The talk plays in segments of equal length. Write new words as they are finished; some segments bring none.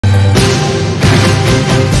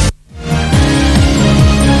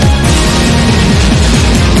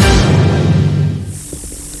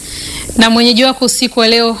Na mwenyeji wako usiku wa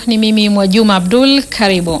leo ni mimi Mwajuma Abdul.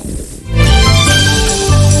 Karibu.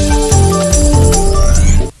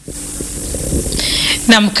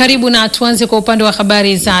 Karibu na tuanze kwa upande wa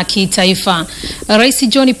habari za kitaifa. Rais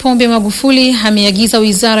John Pombe Magufuli ameagiza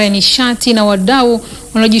Wizara ya Nishati na wadau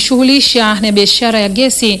wanaojishughulisha na biashara ya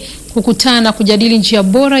gesi kukutana kujadili njia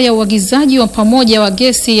bora ya uagizaji wa pamoja wa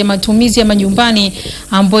gesi ya matumizi ya majumbani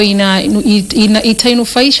ambayo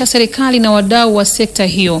itainufaisha serikali na wadau wa sekta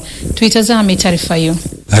hiyo. Tuitazame taarifa hiyo.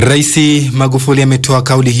 Rais Magufuli ametoa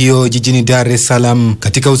kauli hiyo jijini Dar es Salaam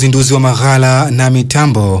katika uzinduzi wa maghala na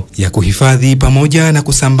mitambo ya kuhifadhi pamoja na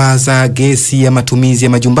kusambaza gesi ya matumizi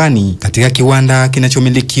ya majumbani katika kiwanda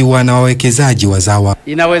kinachomilikiwa na wawekezaji wazawa.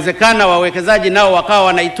 Inawezekana wawekezaji nao wakawa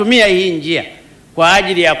wanaitumia hii njia kwa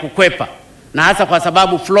ajili ya kukwepa, na hasa kwa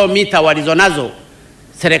sababu flow meter walizonazo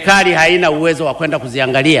serikali haina uwezo wa kwenda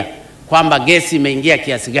kuziangalia kwamba gesi imeingia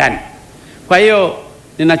kiasi gani. Kwa hiyo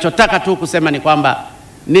ninachotaka tu kusema ni kwamba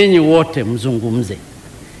ninyi wote mzungumze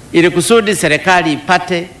ili kusudi serikali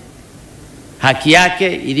ipate haki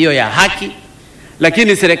yake iliyo ya haki,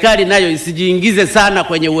 lakini serikali nayo isijiingize sana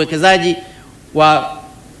kwenye uwekezaji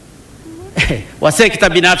wa sekta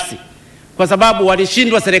binafsi, kwa sababu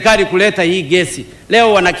walishindwa serikali kuleta hii gesi.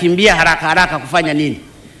 Leo wanakimbia haraka haraka kufanya nini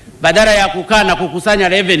badala ya kukaa na kukusanya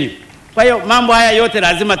revenue. Kwa hiyo mambo haya yote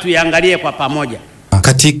lazima tuyaangalie kwa pamoja.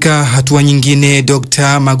 Katika hatua nyingine,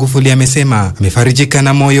 Dr. Magufuli amesema amefarijika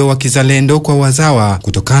na moyo wa kizalendo kwa wazawa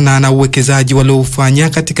kutokana na uwekezaji waliofanya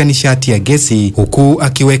katika nishati ya gesi, huku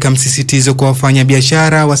akiweka msisitizo kwa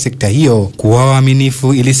wafanyabiashara wa sekta hiyo kuwa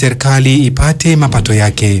waaminifu ili serikali ipate mapato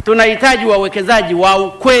yake. Tunahitaji wawekezaji wa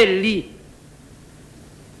ukweli.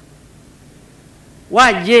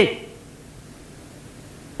 Waje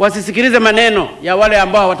wasisikilize maneno ya wale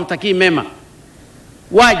ambao hawatutakii mema.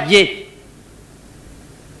 Waje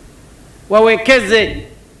wawekeze,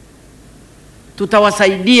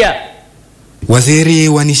 tutawasaidia. Waziri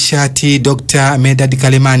wa Nishati Dr. Medad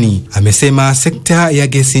Kalemani amesema sekta ya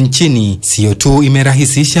gesi nchini sio tu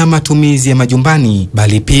imerahisisha matumizi ya majumbani,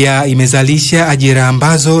 bali pia imezalisha ajira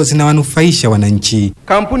ambazo zinawanufaisha wananchi.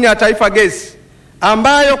 Kampuni ya Taifa Gesi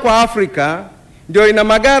ambayo kwa Afrika ndio ina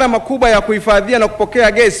magara makubwa ya kuhifadhia na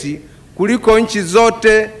kupokea gesi kuliko nchi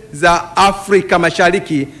zote za Afrika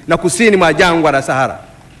Mashariki na kusini mwa jangwa la Sahara.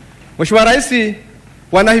 Mheshimiwa Rais,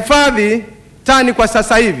 wanahifadhi tani kwa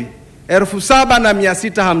sasa hivi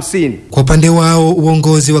 7,650. Kwa upande wao,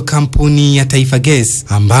 uongozi wa kampuni ya Taifa Gesi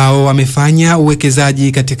ambao wamefanya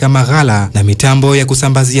uwekezaji katika maghala na mitambo ya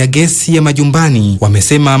kusambazia gesi ya majumbani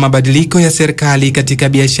wamesema mabadiliko ya serikali katika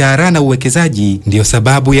biashara na uwekezaji ndio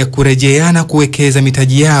sababu ya kurejea na kuwekeza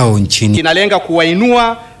mitaji yao nchini. Inalenga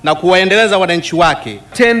kuwainua na kuwaendeleza wananchi wake.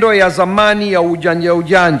 Tendo ya zamani ya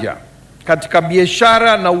ujanja katika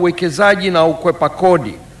biashara na uwekezaji na ukwepa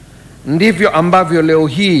kodi ndivyo ambavyo leo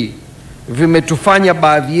hii vimetufanya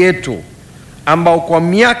baadhi yetu ambao kwa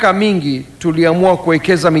miaka mingi tuliamua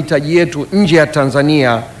kuwekeza mitaji yetu nje ya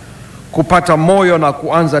Tanzania kupata moyo na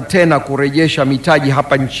kuanza tena kurejesha mitaji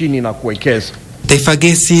hapa nchini na kuwekeza. Taifa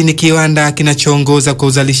Gesi ni kiwanda kinachoongoza kwa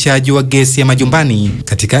uzalishaji wa gesi ya majumbani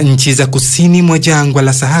katika nchi za kusini mwa jangwa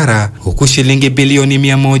la Sahara, huku shilingi bilioni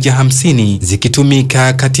 150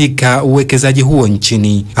 zikitumika katika uwekezaji huo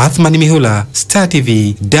nchini. Athmani Mihula, Star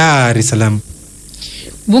TV, Dar es Salaam.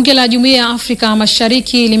 Bunge la Jumuiya ya Afrika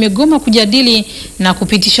Mashariki limegoma kujadili na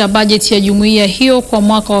kupitisha bajeti ya jumuiya hiyo kwa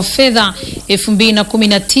mwaka wa fedha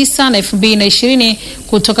 2019 na 2020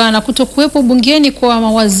 kutokana na kutokuwepo bungeni kwa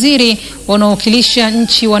mawaziri wanaowakilisha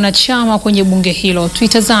nchi wanachama kwenye bunge hilo.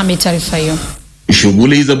 Tuitazame taarifa hiyo.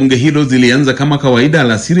 Shughuli za bunge hilo zilianza kama kawaida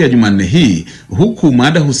alasiri ya Jumanne hii, huku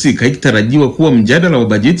mada husika ikitarajiwa kuwa mjadala wa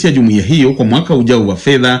bajeti ya jumuiya hiyo kwa mwaka ujao wa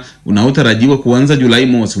fedha unaotarajiwa kuanza Julai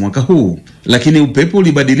mosi mwaka huu. Lakini upepo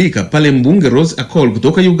ulibadilika pale mbunge Rose Akol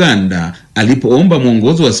kutoka Uganda alipoomba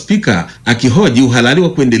mwongozo wa spika akihoji uhalali wa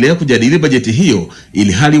kuendelea kujadili bajeti hiyo,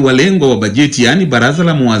 ili hali walengwa wa bajeti yani baraza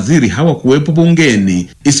la mawaziri hawakuwepo bungeni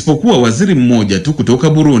isipokuwa waziri mmoja tu kutoka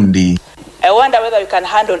Burundi. I wonder whether we can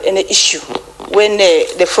handle any issue when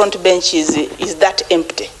the front bench is that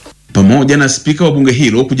empty. Pamoja na spika wa bunge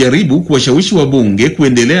hilo kujaribu kuwashawishi wabunge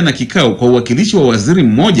kuendelea na kikao kwa uwakilishi wa waziri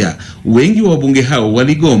mmoja, wengi wa wabunge hao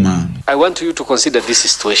waligoma. I want you to consider this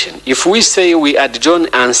situation. If we say we adjourn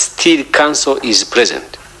and still council is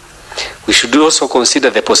present, we should also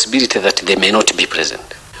consider the possibility that they may not be present.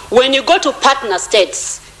 When you go to partner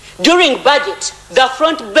states, during budget, the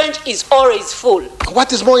front bench is always full.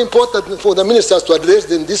 What is more important for the ministers to address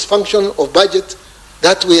than this function of budget,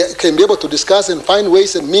 that we can be able to discuss and find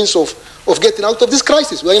ways and means of getting out of this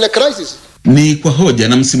crisis? We are in a crisis. Ni kwa hoja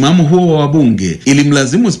na msimamo huo wa wabunge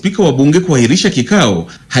ilimlazimu spika wa bunge kuahirisha kikao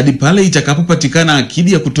hadi pale itakapopatikana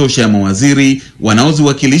akidi ya kutosha ya mawaziri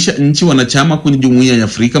wanaoziwakilisha nchi wanachama kwenye Jumuiya ya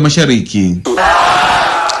Afrika Mashariki.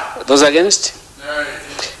 Those against?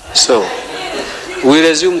 So, we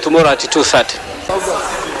resume tomorrow at 2:30.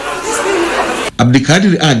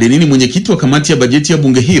 Abdikadir Adeni ni mwenyekiti wa kamati ya bajeti ya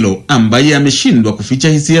bunge hilo ambaye ameshindwa kuficha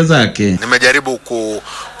hisia zake. Nimejaribu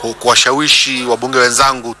kuwashawishi wabunge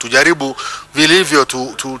wenzangu tujaribu vilivyo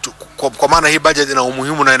kwa maana hii budget ina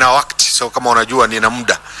umuhimu na ina wakati, so kama unajua ni na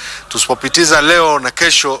muda. Tusipopitiza leo na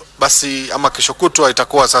kesho basi ama kesho kutwa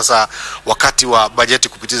itakuwa sasa wakati wa bajeti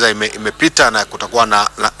kupitiza imepita na kutakuwa na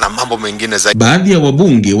mambo mengine zaidi. Baadhi ya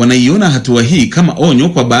wabunge wanaiona hatua hii kama onyo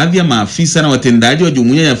kwa baadhi ya maafisa na watendaji wa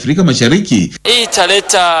Jumuiya ya Afrika Mashariki. Hii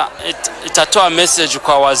itatoa message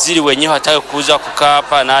kwa waziri wenyewe hataki kuja kukaa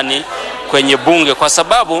hapa kwenye bunge, kwa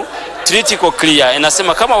sababu treaty iko clear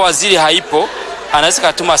inasema kama waziri haipo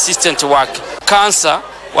anaweza kutuma assistant wake. Kansa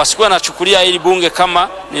wasikuwa nachukulia ili bunge kama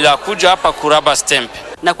ni la kuja hapa kuraba stamp.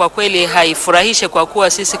 Na kwa kweli haifurahishe kwa kuwa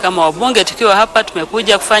sisi kama wabunge tukiwa hapa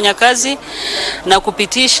tumekuja kufanya kazi na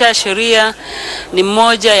kupitisha sheria ni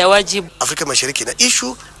moja ya wajibu. Afrika Mashariki na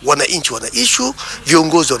issue, wananchi wana issue,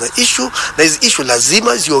 viongozi wana issue, na hizi issue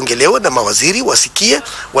lazima ziongelewe na mawaziri wasikie,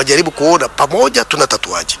 wajaribu kuona pamoja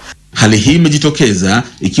tunatatuaje. Hali hii imejitokeza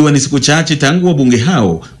ikiwa ni siku chache tangu wabunge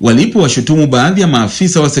hao walipowashutumu baadhi ya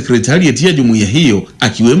maafisa wa sekretarieti ya jumuiya hiyo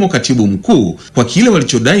akiwemo katibu mkuu kwa kile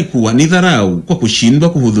walichodai kuwa ni dharau kwa kushindwa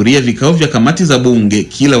kuhudhuria vikao vya kamati za bunge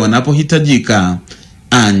kila wanapohitajika.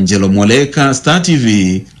 Angelo Mwaleka, Star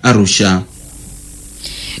TV, Arusha.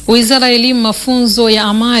 Wizara ya Elimu, Mafunzo ya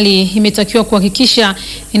Amali imetakiwa kuhakikisha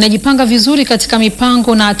inajipanga vizuri katika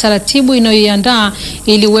mipango na taratibu inayoiandaa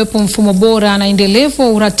ili uwepo mfumo bora na endelevu wa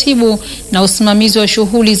uratibu na usimamizi wa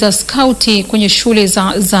shughuli za skauti kwenye shule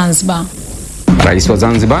za Zanzibar. Rais wa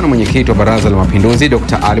Zanzibar na mwenyekiti wa Baraza la Mapinduzi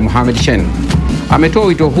Dr. Ali Mohamed Shein ametoa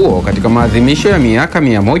wito huo katika maadhimisho ya miaka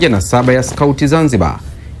 107 ya skauti Zanzibar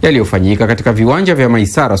yaliyofanyika katika viwanja vya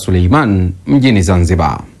Maisara Suleiman mjini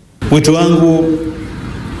Zanzibar. Wito wangu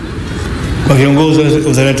kwa viongozi wa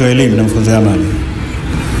Wizara ya Elimu na Mafunzo ya Amali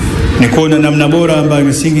ni kuona namna bora ambayo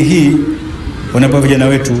misingi hii wanapo vijana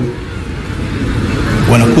wetu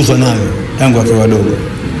wanakuzwa nayo tangu wakiwa wadogo,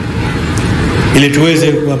 ili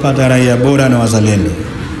tuweze kuwapata raia bora na wazalendo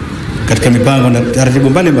katika mipango na taratibu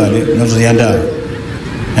mbalimbali tunazoziandaa,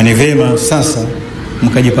 na ni vema sasa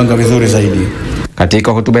mkajipanga vizuri zaidi.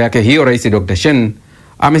 Katika hotuba yake hiyo, Rais Dr. Shein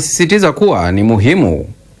amesisitiza kuwa ni muhimu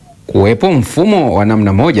kuwepo mfumo wa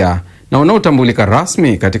namna moja na unaotambulika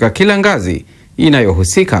rasmi katika kila ngazi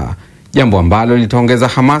inayohusika, jambo ambalo litaongeza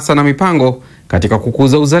hamasa na mipango katika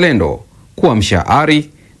kukuza uzalendo, kuamsha ari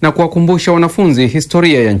na kuwakumbusha wanafunzi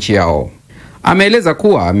historia ya nchi yao. Ameeleza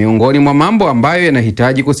kuwa miongoni mwa mambo ambayo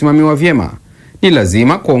yanahitaji kusimamiwa vyema ni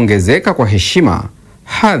lazima kuongezeka kwa heshima,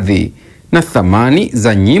 hadhi na thamani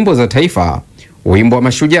za nyimbo za taifa, wimbo wa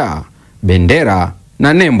mashujaa, bendera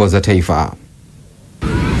na nembo za taifa.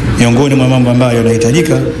 Miongoni mwa mambo ambayo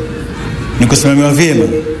yanahitajika ni kusimamiwa vyema,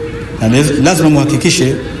 na lazima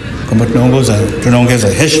muhakikishe kwamba tunaongeza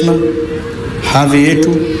heshima, hadhi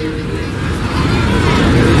yetu,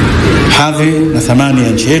 hadhi na thamani ya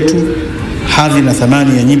nchi yetu, hadhi na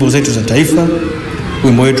thamani ya nyimbo zetu za taifa,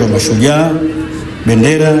 wimbo wetu wa mashujaa,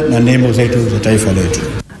 bendera na nembo zetu za taifa letu.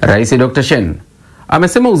 Rais Dr. Shein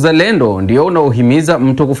amesema uzalendo ndio unaohimiza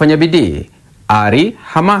mtu kufanya bidii, ari,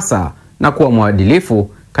 hamasa na kuwa mwadilifu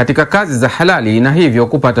katika kazi za halali na hivyo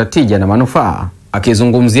kupata tija na manufaa.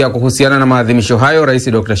 Akizungumzia kuhusiana na maadhimisho hayo, Rais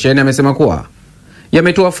Dr. Shein amesema kuwa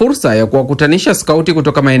yametoa fursa ya kuwakutanisha skauti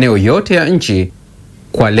kutoka maeneo yote ya nchi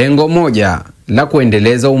kwa lengo moja la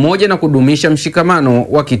kuendeleza umoja na kudumisha mshikamano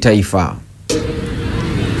wa kitaifa.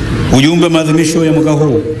 Ujumbe wa maadhimisho ya mwaka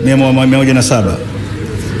huu 107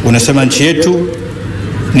 unasema nchi yetu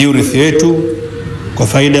ni urithi wetu kwa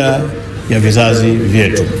faida ya vizazi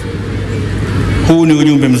vyetu. Huu ni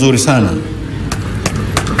ujumbe mzuri sana.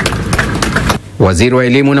 Waziri wa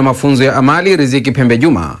Elimu na Mafunzo ya Amali Riziki Pembe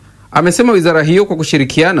Juma amesema wizara hiyo kwa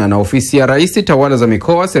kushirikiana na ofisi ya Rais, tawala za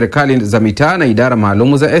mikoa, serikali za mitaa na idara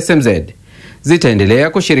maalumu za SMZ zitaendelea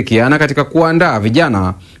kushirikiana katika kuandaa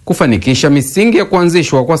vijana kufanikisha misingi ya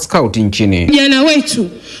kuanzishwa kwa skauti nchini. Vijana wetu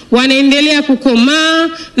wanaendelea kukomaa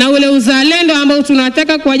na ule uzalendo ambao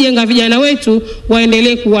tunataka kuwajenga vijana wetu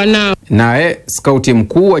waendelee kuwa nao. Naye skauti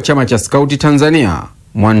mkuu wa chama cha skauti Tanzania,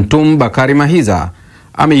 Mwantum Bakari Mahiza,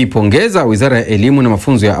 ameipongeza Wizara ya Elimu na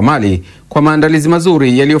Mafunzo ya Amali kwa maandalizi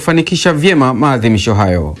mazuri yaliyofanikisha vyema maadhimisho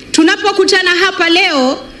hayo. Tunapokutana hapa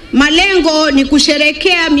leo Malengo ni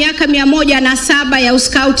kusherekea miaka 107 ya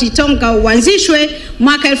uskauti tonga uanzishwe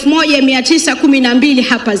mwaka 1912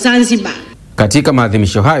 hapa Zanzibar. Katika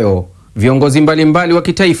maadhimisho hayo, viongozi mbalimbali wa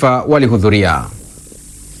kitaifa walihudhuria.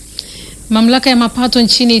 Mamlaka ya mapato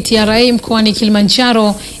nchini TRA mkoani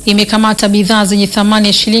Kilimanjaro imekamata bidhaa zenye thamani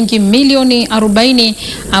ya shilingi milioni 40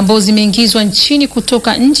 ambazo zimeingizwa nchini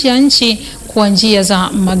kutoka nje ya nchi kwa njia za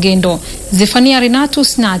magendo. Zefania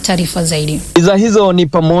Renatus na taarifa zaidi. Bidhaa hizo ni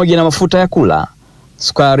pamoja na mafuta ya kula,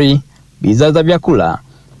 sukari, bidhaa za vyakula,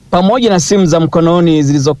 pamoja na simu za mkononi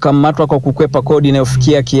zilizokamatwa kwa kukwepa kodi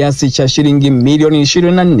inayofikia kiasi cha shilingi milioni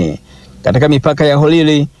 24 katika mipaka ya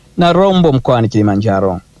Holili na Rombo mkoani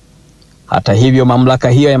Kilimanjaro. Hata hivyo, mamlaka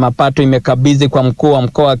hiyo ya mapato imekabidhi kwa mkuu wa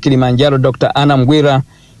mkoa wa Kilimanjaro Dr. Anna Mgwira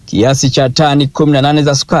kiasi cha tani 18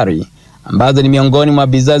 za sukari ambazo ni miongoni mwa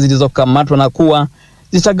bidhaa zilizokamatwa na kuwa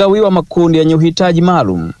zitagawiwa makundi yenye uhitaji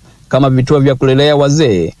maalum kama vituo vya kulelea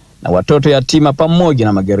wazee na watoto yatima pamoja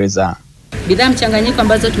na magereza. Bidhaa mchanganyiko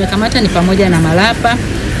ambazo tumekamata ni pamoja na malapa,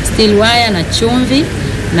 steel wire na chumvi,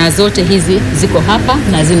 na zote hizi ziko hapa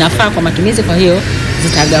na zinafaa kwa matumizi, kwa hiyo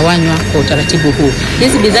zitagawanywa kwa utaratibu huu.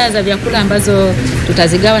 Hizi bidhaa za vyakula ambazo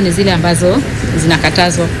tutazigawa ni zile ambazo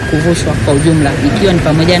zinakatazwa kuvushwa kwa ujumla, ikiwa ni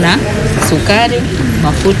pamoja na sukari,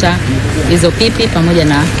 mafuta, hizo pipi pamoja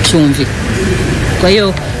na chumvi. Kwa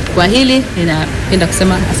hiyo kwa hili ninapenda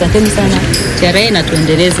kusema asanteni sana TRA na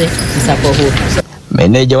tuendeleze msako huu.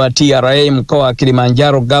 Meneja wa TRA mkoa wa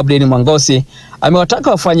Kilimanjaro Gabriel Mwangosi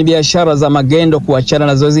amewataka wafanyabiashara za magendo kuachana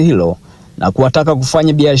na zoezi hilo na kuwataka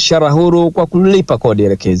kufanya biashara huru kwa kulipa kodi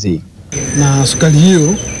elekezi. Na sukari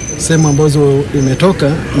hiyo sehemu ambazo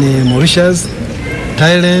imetoka ni Mauritius,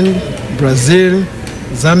 Thailand, Brazil,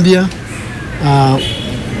 Zambia,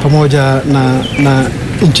 pamoja na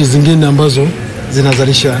nchi zingine ambazo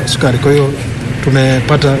zinazalisha sukari. Kwa hiyo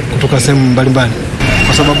tumepata kutoka sehemu mbalimbali,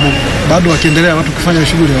 kwa sababu bado wakiendelea watu kufanya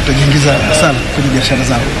shughuli watajiingiza sana kwenye biashara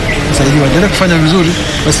zao. Sasa ili waendelee kufanya vizuri,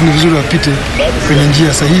 basi ni vizuri wapite kwenye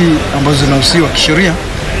njia sahihi ambazo zinaruhusiwa kisheria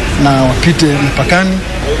na wapite mpakani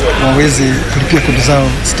waweze kulipia kodi zao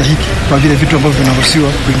stahiki kwa vile vitu ambavyo vinaruhusiwa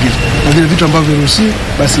kuingiza. Na vile vitu ambavyo viruhusiwi,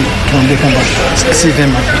 basi tunaambia kwamba si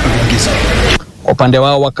vema kuingiza. Kwa upande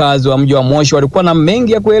wao, wakazi wa mji wa Moshi walikuwa na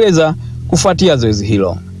mengi ya kueleza kufuatia zoezi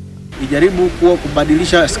hilo. Ijaribu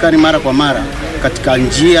kubadilisha askari mara kwa mara katika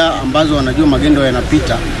njia ambazo wanajua magendo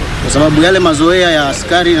yanapita, kwa sababu yale mazoea ya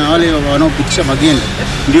askari na wale wanaopitisha magendo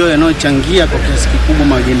ndio yanayochangia kwa kiasi kikubwa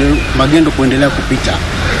magendo kuendelea kupita.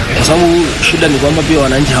 Kwa sababu shida ni kwamba pia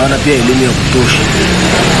wananchi hawana pia elimu ya kutosha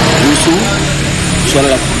kuhusu swala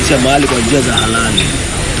la kupitisha mahali kwa njia za halali.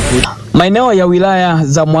 Maeneo ya wilaya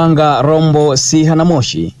za Mwanga, Rombo, Siha na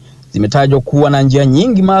Moshi zimetajwa kuwa na njia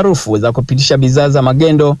nyingi maarufu za kupitisha bidhaa za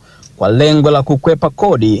magendo kwa lengo la kukwepa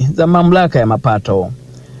kodi za mamlaka ya mapato.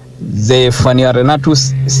 Zefania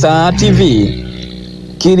Renatus, Star TV,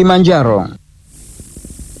 Kilimanjaro.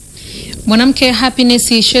 Mwanamke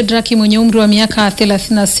Happiness Shedraki mwenye umri wa miaka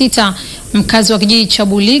 36, mkazi wa kijiji cha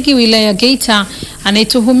Buligi wilaya ya Geita,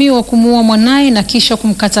 anayetuhumiwa kumuua mwanae na kisha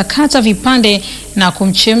kumkatakata vipande na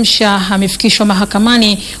kumchemsha, amefikishwa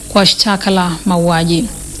mahakamani kwa shtaka la mauaji.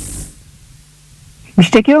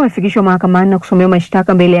 Mshtakiwa amefikishwa mahakamani na kusomewa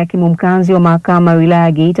mashtaka mbele ya hakimu mkazi wa mahakama wilaya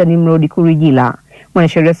ya Geita Nimrod Kurijila.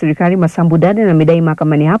 Mwanasheria serikali Masambu Dade amedai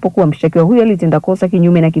mahakamani hapo kuwa mshtakiwa huyo alitenda kosa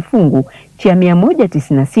kinyume na kifungu cha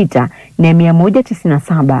 196 na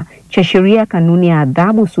 197 cha sheria ya kanuni ya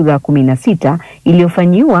adhabu sura 16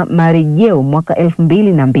 iliyofanyiwa marejeo mwaka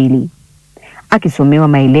 2002. Akisomewa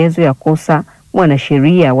maelezo ya kosa,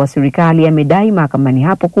 mwanasheria wa serikali amedai mahakamani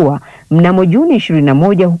hapo kuwa mnamo Juni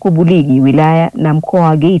 21 huko Buligi wilaya na mkoa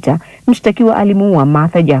wa Geita, mshtakiwa alimuua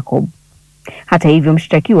Martha Jacob. Hata hivyo,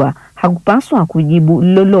 mshtakiwa hakupaswa kujibu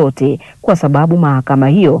lolote kwa sababu mahakama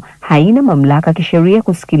hiyo haina mamlaka kisheria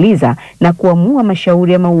kusikiliza na kuamua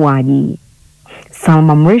mashauri ya mauaji.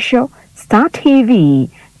 Salma Mrisho, Star TV,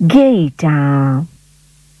 Geita.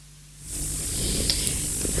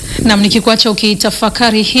 Na nikikuacha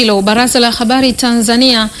ukitafakari hilo, Baraza la Habari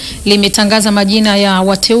Tanzania limetangaza majina ya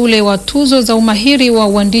wateule wa tuzo za umahiri wa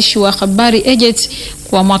uandishi wa habari agents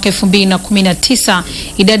kwa mwaka 2019.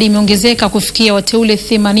 Idadi imeongezeka kufikia wateule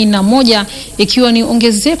 81, ikiwa ni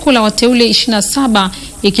ongezeko la wateule 27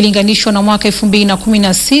 ikilinganishwa na mwaka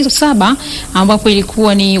 2017 ambapo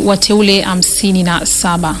ilikuwa ni wateule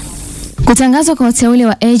 57. Kutangazwa kwa wateule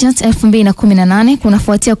wa agents 2018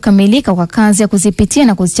 kunafuatia kukamilika kwa kazi ya kuzipitia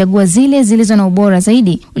na kuzichagua zile zilizo na ubora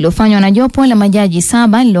zaidi uliofanywa na jopo la majaji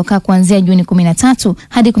 7 lililokaa kuanzia Juni 13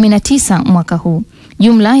 hadi 19 mwaka huu.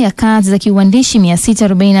 Jumla ya kazi za kiuandishi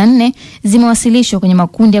 644 zimewasilishwa kwenye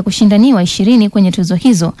makundi ya kushindaniwa 20 kwenye tuzo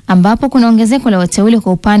hizo, ambapo kuna ongezeko la wateule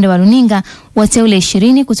kwa upande wa runinga, wateule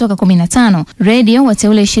 20 kutoka 15, radio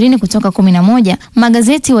wateule 20 kutoka 11,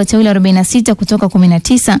 magazeti wateule 46 kutoka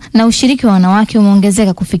 19, na ushiriki wa wanawake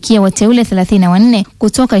umeongezeka kufikia wateule 34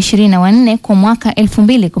 kutoka 24 kwa mwaka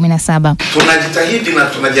 2017. Tunajitahidi na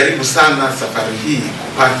tunajaribu sana safari hii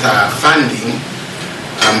kupata funding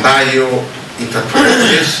ambayo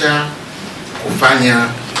itatuwezesha kufanya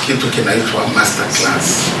kitu kinaitwa master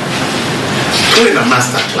class. Tuwe na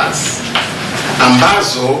master class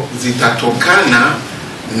ambazo zitatokana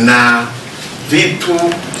na vitu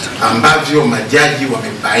ambavyo majaji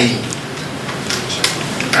wamebaini.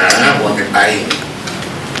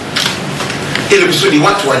 Ili kusudi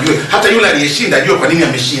watu wajue, hata yule aliyeshinda ajue kwa nini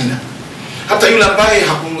ameshinda. Hata yule ambaye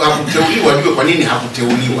hakuteuliwa ajue kwa nini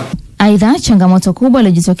hakuteuliwa. Aidha, changamoto kubwa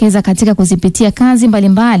iliyojitokeza katika kuzipitia kazi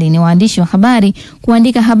mbalimbali ni waandishi wa habari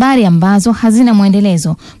kuandika habari ambazo hazina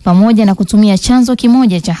mwendelezo pamoja na kutumia chanzo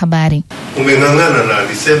kimoja cha habari. Umeng'ang'ana na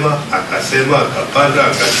alisema, akasema, akapanda,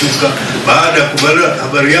 akashuka. Baada ya kumaliza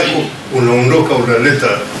habari yako unaondoka, unaleta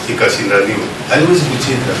ikashindaniwa. Haiwezi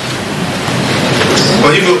kuchinda.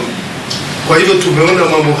 Kwa hivyo tumeona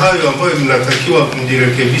mambo hayo ambayo mnatakiwa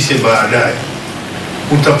mjirekebishe baadaye.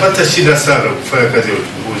 Utapata shida sana kufanya kazi ya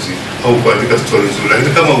uchunguzi au kuandika story nzuri,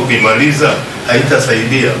 lakini kama ukimaliza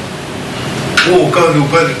haitasaidia. Huo ukawa ni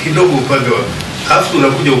upande kidogo, upande wa halafu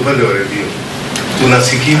unakuja upande wa redio.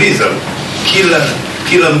 Tunasikiliza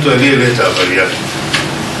kila mtu aliyeleta habari yake.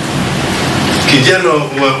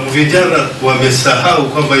 Vijana wamesahau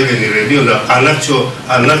kwamba ile ni redio na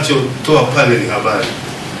anachotoa pale ni habari.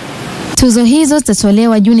 Tuzo hizo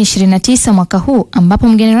zitatolewa Juni 29 mwaka huu, ambapo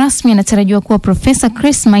mgeni rasmi anatarajiwa kuwa Profesa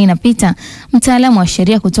Chris Maina Peter, mtaalamu wa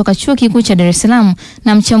sheria kutoka Chuo Kikuu cha Dar es Salaam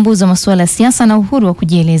na mchambuzi wa masuala ya siasa na uhuru wa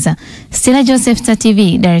kujieleza. Stella Joseph,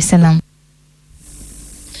 TV, Dar es Salaam.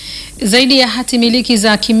 Zaidi ya hati miliki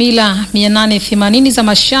za kimila 880 za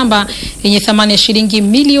mashamba yenye thamani ya shilingi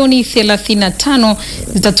milioni 35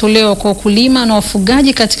 zitatolewa kwa wakulima na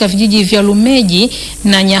wafugaji katika vijiji vya Lumeji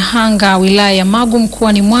na Nyahanga, wilaya ya Magu,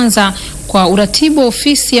 mkoani Mwanza, kwa uratibu wa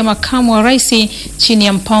ofisi ya makamu wa rais chini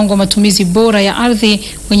ya mpango wa matumizi bora ya ardhi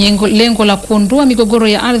wenye lengo la kuondoa migogoro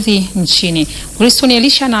ya ardhi nchini. Wilson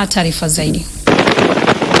Elisha na taarifa zaidi.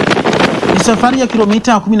 Ni safari ya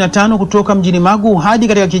kilomita 15 kutoka mjini Magu hadi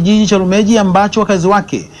katika kijiji cha Lumeji ambacho wakazi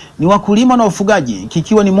wake ni wakulima na wafugaji,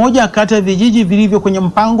 kikiwa ni moja kati ya vijiji vilivyo kwenye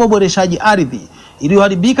mpango wa boreshaji ardhi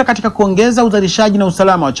iliyoharibika katika kuongeza uzalishaji na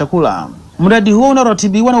usalama wa chakula. Mradi huo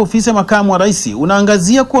unaratibiwa na ofisi ya makamu wa rais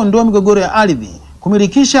unaangazia kuondoa migogoro ya ardhi,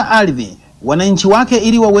 kumilikisha ardhi wananchi wake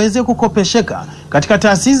ili waweze kukopesheka katika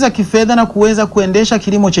taasisi za kifedha na kuweza kuendesha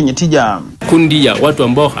kilimo chenye tija. Kundi ya watu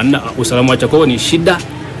ambao hana usalama wa chakula ni shida,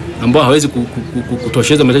 ambao hawezi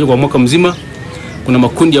kutosheleza mahitaji kwa mwaka mzima. Kuna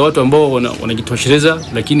makundi ya watu ambao wanajitosheleza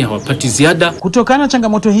lakini hawapati ziada. Kutokana na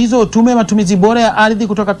changamoto hizo, tume ya matumizi bora ya ardhi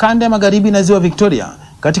kutoka kanda ya Magharibi na Ziwa Victoria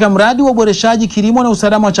katika mradi wa uboreshaji kilimo na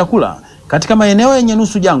usalama wa chakula katika maeneo yenye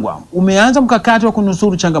nusu jangwa umeanza mkakati wa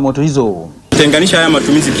kunusuru changamoto hizo. Tenganisha haya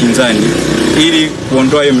matumizi kinzani ili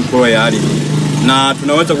kuondoa hiyo migogoro ya ardhi, na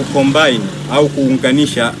tunaweza kucombine au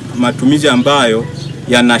kuunganisha matumizi ambayo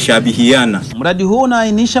yanashabihiana. Mradi huu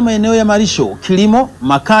unaainisha maeneo ya malisho, kilimo,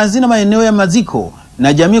 makazi na maeneo ya maziko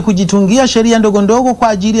na jamii kujitungia sheria ndogo ndogo kwa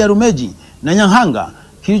ajili ya Lumeji na Nyahanga.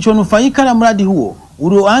 Kilichonufaika na mradi huo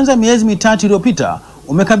ulioanza miezi mitatu iliyopita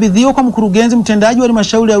umekabidhiwa kwa mkurugenzi mtendaji wa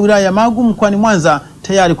halmashauri ya wilaya ya Magu mkoani Mwanza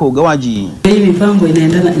tayari kwa ugawaji. Hii mipango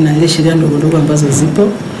inaendana na ile sheria ndogo ndogo ambazo zipo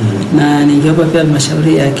na ningeomba pia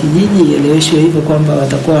halmashauri ya kijiji ieleweshwe hivyo kwamba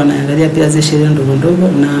watakuwa wanaangalia pia zile sheria ndogo ndogo,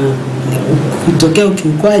 na kutokea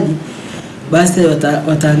ukiukwaji basi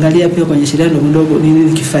wataangalia pia kwenye sheria ndogo ndogo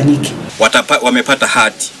nini kifanyike. Wamepata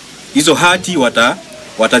hati. Hizo hati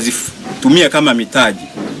watazitumia kama mitaji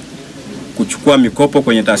kuchukua mikopo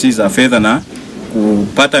kwenye taasisi za fedha na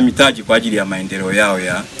kupata mitaji kwa ajili ya maendeleo yao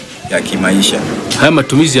ya kimaisha. Haya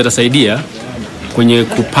matumizi yatasaidia kwenye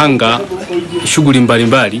kupanga shughuli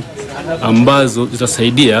mbalimbali ambazo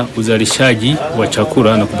zitasaidia uzalishaji wa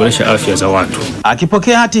chakula na kuboresha afya za watu.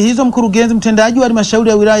 Akipokea hati hizo, mkurugenzi mtendaji wa halmashauri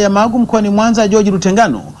ya wilaya ya Magu mkoani Mwanza George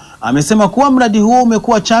Rutengano amesema kuwa mradi huo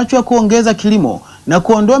umekuwa chachu ya kuongeza kilimo na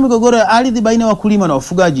kuondoa migogoro ya ardhi baina ya wakulima na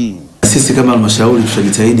wafugaji. Sisi kama halmashauri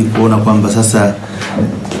tutajitahidi kuona kwamba sasa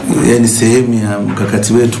yani sehemu ya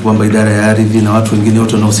mkakati wetu kwamba idara ya ardhi na watu wengine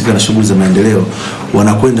wote wanaohusika na shughuli za maendeleo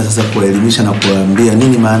wanakwenda sasa kuwaelimisha na kuwaambia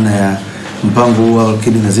nini maana mpango huo,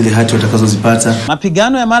 lakini na zile hati watakazozipata.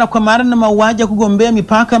 Mapigano ya mara kwa mara na mauaji ya kugombea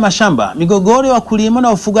mipaka ya mashamba, migogoro ya wakulima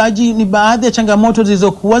na ufugaji ni baadhi ya changamoto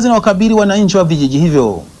zilizokuwa zinawakabili wananchi wa vijiji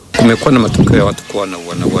hivyo. Kumekuwa na matokeo ya watu kuwa wana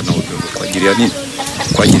kwa ajili ya nini?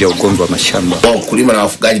 Kwa ajili ya ugomvi wa mashamba. Wakulima na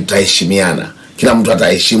wafugaji tutaheshimiana. Kila mtu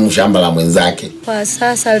ataheshimu shamba la mwenzake. Kwa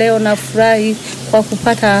sasa leo nafurahi kwa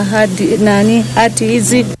kupata hati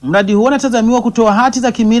hizi. Mradi huo unatazamiwa kutoa hati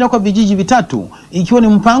za kimila kwa vijiji vitatu, ikiwa ni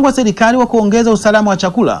mpango wa serikali wa kuongeza usalama wa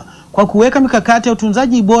chakula kwa kuweka mikakati ya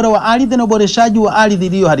utunzaji bora wa ardhi na uboreshaji wa ardhi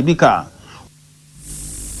iliyoharibika.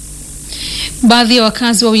 Baadhi ya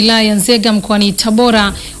wakazi wa wilaya ya Nzega mkoani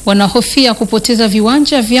Tabora wanahofia kupoteza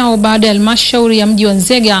viwanja vyao baada ya halmashauri ya mji wa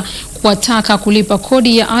Nzega kuwataka kulipa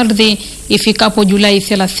kodi ya ardhi ifikapo Julai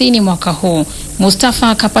 30 mwaka huu.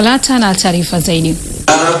 Mustafa Kapalata na taarifa zaidi.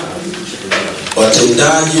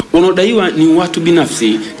 Watendaji wanaodaiwa ni watu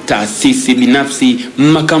binafsi, taasisi binafsi,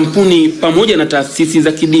 makampuni pamoja na taasisi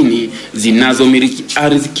za kidini zinazomiliki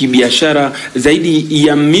ardhi kibiashara. Zaidi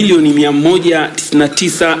ya milioni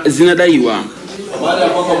 199 zinadaiwa. Baada ya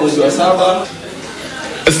mwezi wa 7,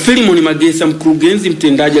 Filimoni Magesa, mkurugenzi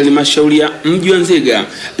mtendaji wa halmashauri ya mji wa Nzega,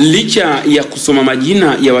 licha ya kusoma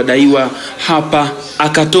majina ya wadaiwa hapa,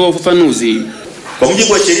 akatoa ufafanuzi. Kwa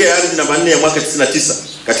mujibu wa sheria ya ardhi namba 4 ya mwaka 99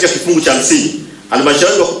 katika kifungu cha 50,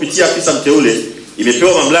 halmashauri kwa kupitia afisa mteule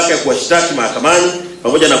imepewa mamlaka ya kuwashtaki mahakamani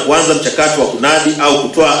pamoja na kuanza mchakato wa kunadi au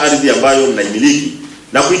kutoa ardhi ambayo mnaimiliki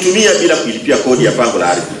na kuitumia bila kuilipia kodi ya pango la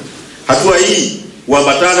ardhi. Hatua hii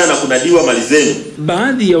huambatana na kunadiwa mali zenu.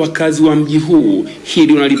 Baadhi ya wakazi wa mji huu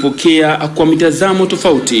hili wanalipokea kwa mitazamo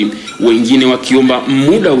tofauti, wengine wakiomba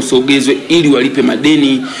muda usogezwe ili walipe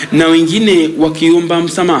madeni na wengine wakiomba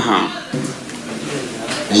msamaha.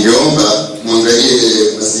 Ningeomba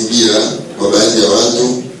muangalie mazingira kwa baadhi ya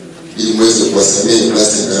watu ili muweze kuwasamehe,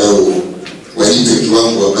 basi angalau walipe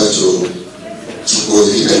kiwango ambacho kiko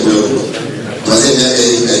hivi karibuni. Tuanze miaka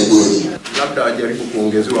hii karibuni. Labda wajaribu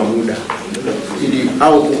kuongezewa muda ili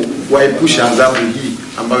au kuwaepusha adhabu hii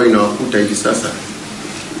ambayo inawakuta hivi sasa.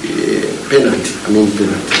 Penalty.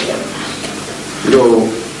 Ndio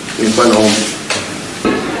nilikuwa naomba.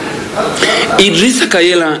 Idrisa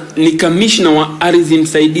Kayela ni kamishna wa ardhi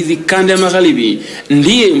msaidizi kanda ya Magharibi,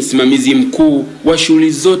 ndiye msimamizi mkuu wa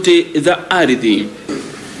shughuli zote za ardhi.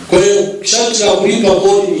 Kwa hiyo sharti la kulipa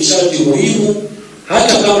kodi ni sharti muhimu,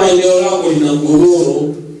 hata kama eneo lako lina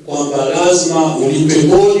mgogoro, kwamba lazima ulipe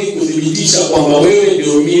kodi kudhibitisha kwamba wewe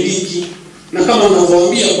ndio mmiliki, na kama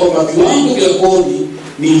ninavyowaambia kwamba viwango vya kodi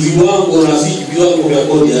ni viwango rafiki, viwango vya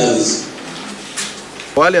kodi ya ardhi.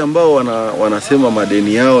 Wale ambao wanasema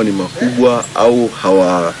madeni yao ni makubwa au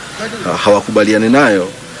hawakubaliani nayo,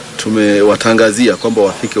 tumewatangazia kwamba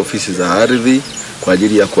wafike ofisi za ardhi kwa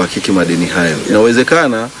ajili ya kuhakiki madeni hayo.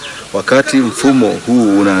 Inawezekana wakati mfumo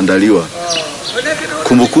huu unaandaliwa,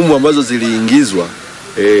 kumbukumbu ambazo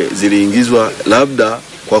ziliingizwa labda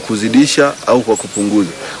kwa kuzidisha au kwa kupunguza.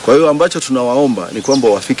 Kwa hiyo ambacho tunawaomba ni kwamba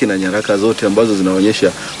wafike na nyaraka zote ambazo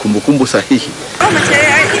zinaonyesha kumbukumbu sahihi.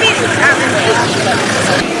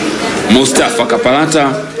 Mustafa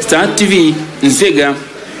Kapalata, Star TV, Nzega,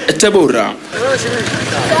 Tabora.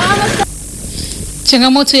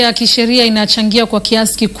 Changamoto ya kisheria inachangia kwa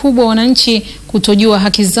kiasi kikubwa wananchi kutojua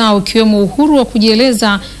haki zao, ikiwemo uhuru wa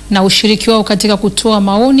kujieleza na ushiriki wao katika kutoa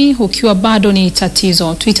maoni ukiwa bado ni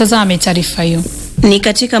tatizo. Tuitazame taarifa hiyo. Ni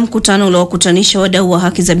katika mkutano uliokutanisha wadau wa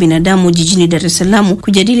haki za binadamu jijini Dar es Salaam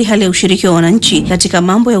kujadili hali ya ushiriki wa wananchi katika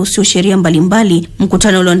mambo ya usio sheria mbalimbali.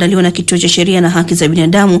 Mkutano ulioandaliwa na Kituo cha Sheria na Haki za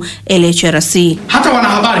Binadamu LHRC. Hata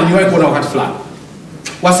wanahabari niwahi kuona wakati fulani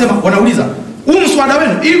wanauliza, huu mswada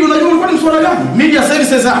wenu hivi unajua ulikuwa ni mswada gani? Media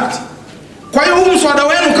Services Act. Kwa hiyo huu mswada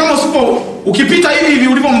wenu kama ukipita hivi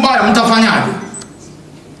ulivyo mbaya mtafanyaje?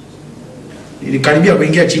 Nilikaribia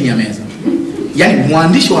kuingia chini ya meza. Yaani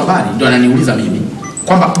mwandishi wa habari ndio ananiuliza mimi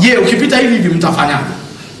kwamba je, ukipita hivi mtafanyaje?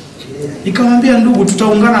 Nikamwambia ndugu,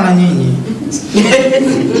 tutaungana na nyinyi.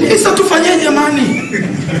 Sasa tufanyeje jamani?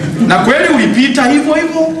 Na kweli ulipita hivyo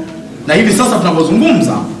na hivi sasa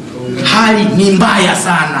tunapozungumza hali ni mbaya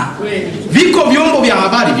sana. Viko vyombo vya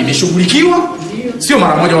habari vimeshughulikiwa, sio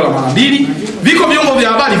mara moja wala mara mbili. Viko vyombo vya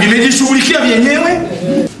habari vimejishughulikia vyenyewe.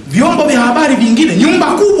 Vyombo vya habari vingine, nyumba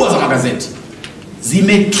kubwa za magazeti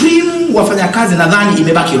zimetrim wafanyakazi, nadhani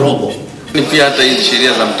imebaki robo. Ni pia hata hizi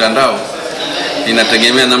sheria za mtandao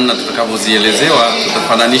inategemea namna tutakavyozielezewa,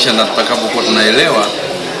 tutafananisha na tutakapokuwa tunaelewa,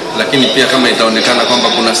 lakini pia kama itaonekana kwamba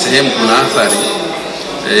kuna sehemu kuna athari,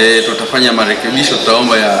 tutafanya marekebisho,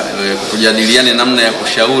 tutaomba kujadiliane namna ya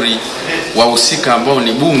kushauri wahusika ambao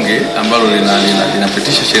ni bunge ambalo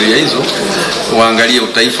linapitisha sheria hizo, waangalie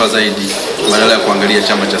utaifa zaidi badala ya kuangalia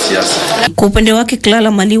chama cha siasa. Kwa upande wake,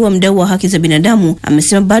 Clara Maliwa, mdau wa haki za binadamu,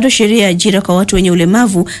 amesema bado sheria ya ajira kwa watu wenye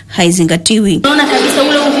ulemavu haizingatiwi. Naona kabisa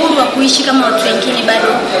ule uhuru wa kuishi kama watu wengine bado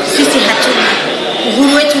sisi hatuna.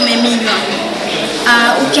 Uhuru wetu umeminywa.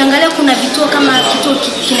 Ukiangalia kuna vituo kama kituo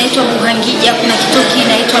kinaitwa Buhangija, kuna kituo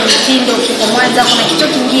kinaitwa Mitindo kiko Mwanza, kuna kituo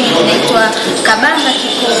kingine kinaitwa Kabanga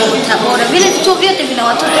kiko Tabora. Vile vituo vyote vina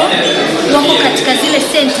watoto wako katika zile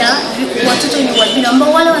center, watoto ni walbino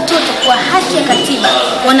ambao wale watoto kwa haki ya katiba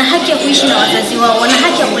wana haki ya kuishi na wazazi wao, wana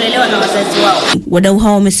haki ya kulelewa na wazazi wao. Wadau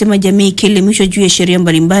hao wamesema jamii ikielimishwa juu ya sheria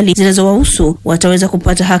mbalimbali zinazowahusu wataweza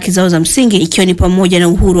kupata haki zao za msingi, ikiwa ni pamoja na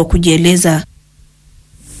uhuru wa kujieleza.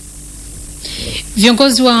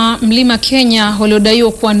 Viongozi wa Mlima Kenya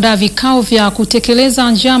waliodaiwa kuandaa vikao vya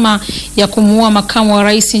kutekeleza njama ya kumuua makamu wa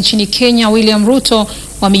rais nchini Kenya William Ruto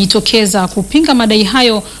wamejitokeza kupinga madai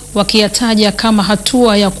hayo, wakiyataja kama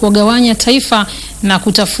hatua ya kuwagawanya taifa na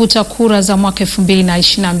kutafuta kura za mwaka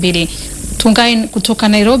 2022. Tungai kutoka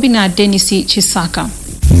Nairobi na Dennis Chisaka.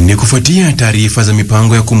 Ni kufuatia taarifa za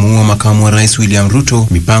mipango ya kumuua makamu wa rais William Ruto,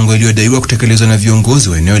 mipango iliyodaiwa kutekelezwa na viongozi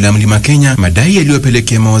wa eneo la Mlima Kenya, madai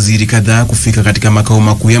yaliyopelekea mawaziri kadhaa kufika katika makao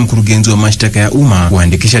makuu ya mkurugenzi wa mashtaka ya umma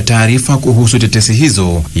kuandikisha taarifa kuhusu tetesi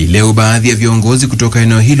hizo. Leo baadhi ya viongozi kutoka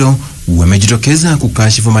eneo hilo wamejitokeza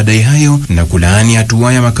kukashifu madai hayo na kulaani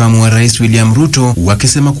hatua ya makamu wa rais William Ruto,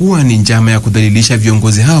 wakisema kuwa ni njama ya kudhalilisha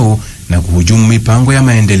viongozi hao na kuhujumu mipango ya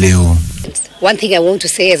maendeleo. One thing I want to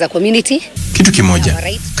say as a community, kitu kimoja,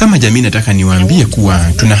 kama jamii nataka niwaambie kuwa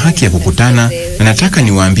tuna haki ya kukutana, na nataka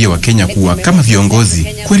niwaambie Wakenya kuwa kama viongozi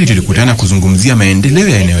kweli tulikutana kuzungumzia maendeleo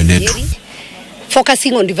ya eneo letu.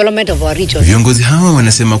 Focusing on development of our region. Viongozi hawa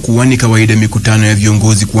wanasema kuwa ni kawaida mikutano ya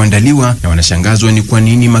viongozi kuandaliwa, na wanashangazwa ni kwa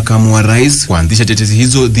nini makamu wa rais kuanzisha tetesi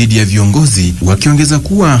hizo dhidi ya viongozi, wakiongeza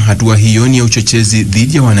kuwa hatua hiyo ni ya uchochezi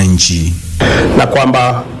dhidi ya wananchi. Na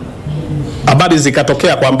kwamba habari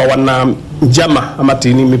zikatokea kwamba wana njama ama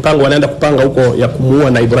tini mipango wanaenda kupanga huko ya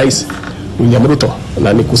kumuua naibu rais William Ruto,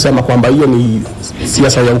 na ni kusema kwamba hiyo ni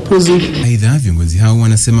siasa ya upuzi. Aidha, viongozi hao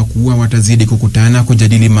wanasema kuwa watazidi kukutana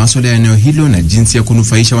kujadili masuala ya eneo hilo na jinsi ya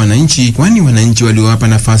kunufaisha wananchi, kwani wananchi waliowapa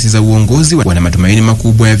nafasi za uongozi wana matumaini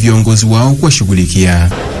makubwa ya viongozi wao kuwashughulikia.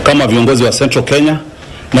 Kama viongozi wa Central Kenya,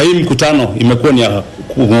 na hii mkutano imekuwa ni ya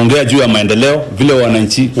kuongea juu ya maendeleo, vile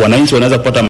wananchi wanaweza kupata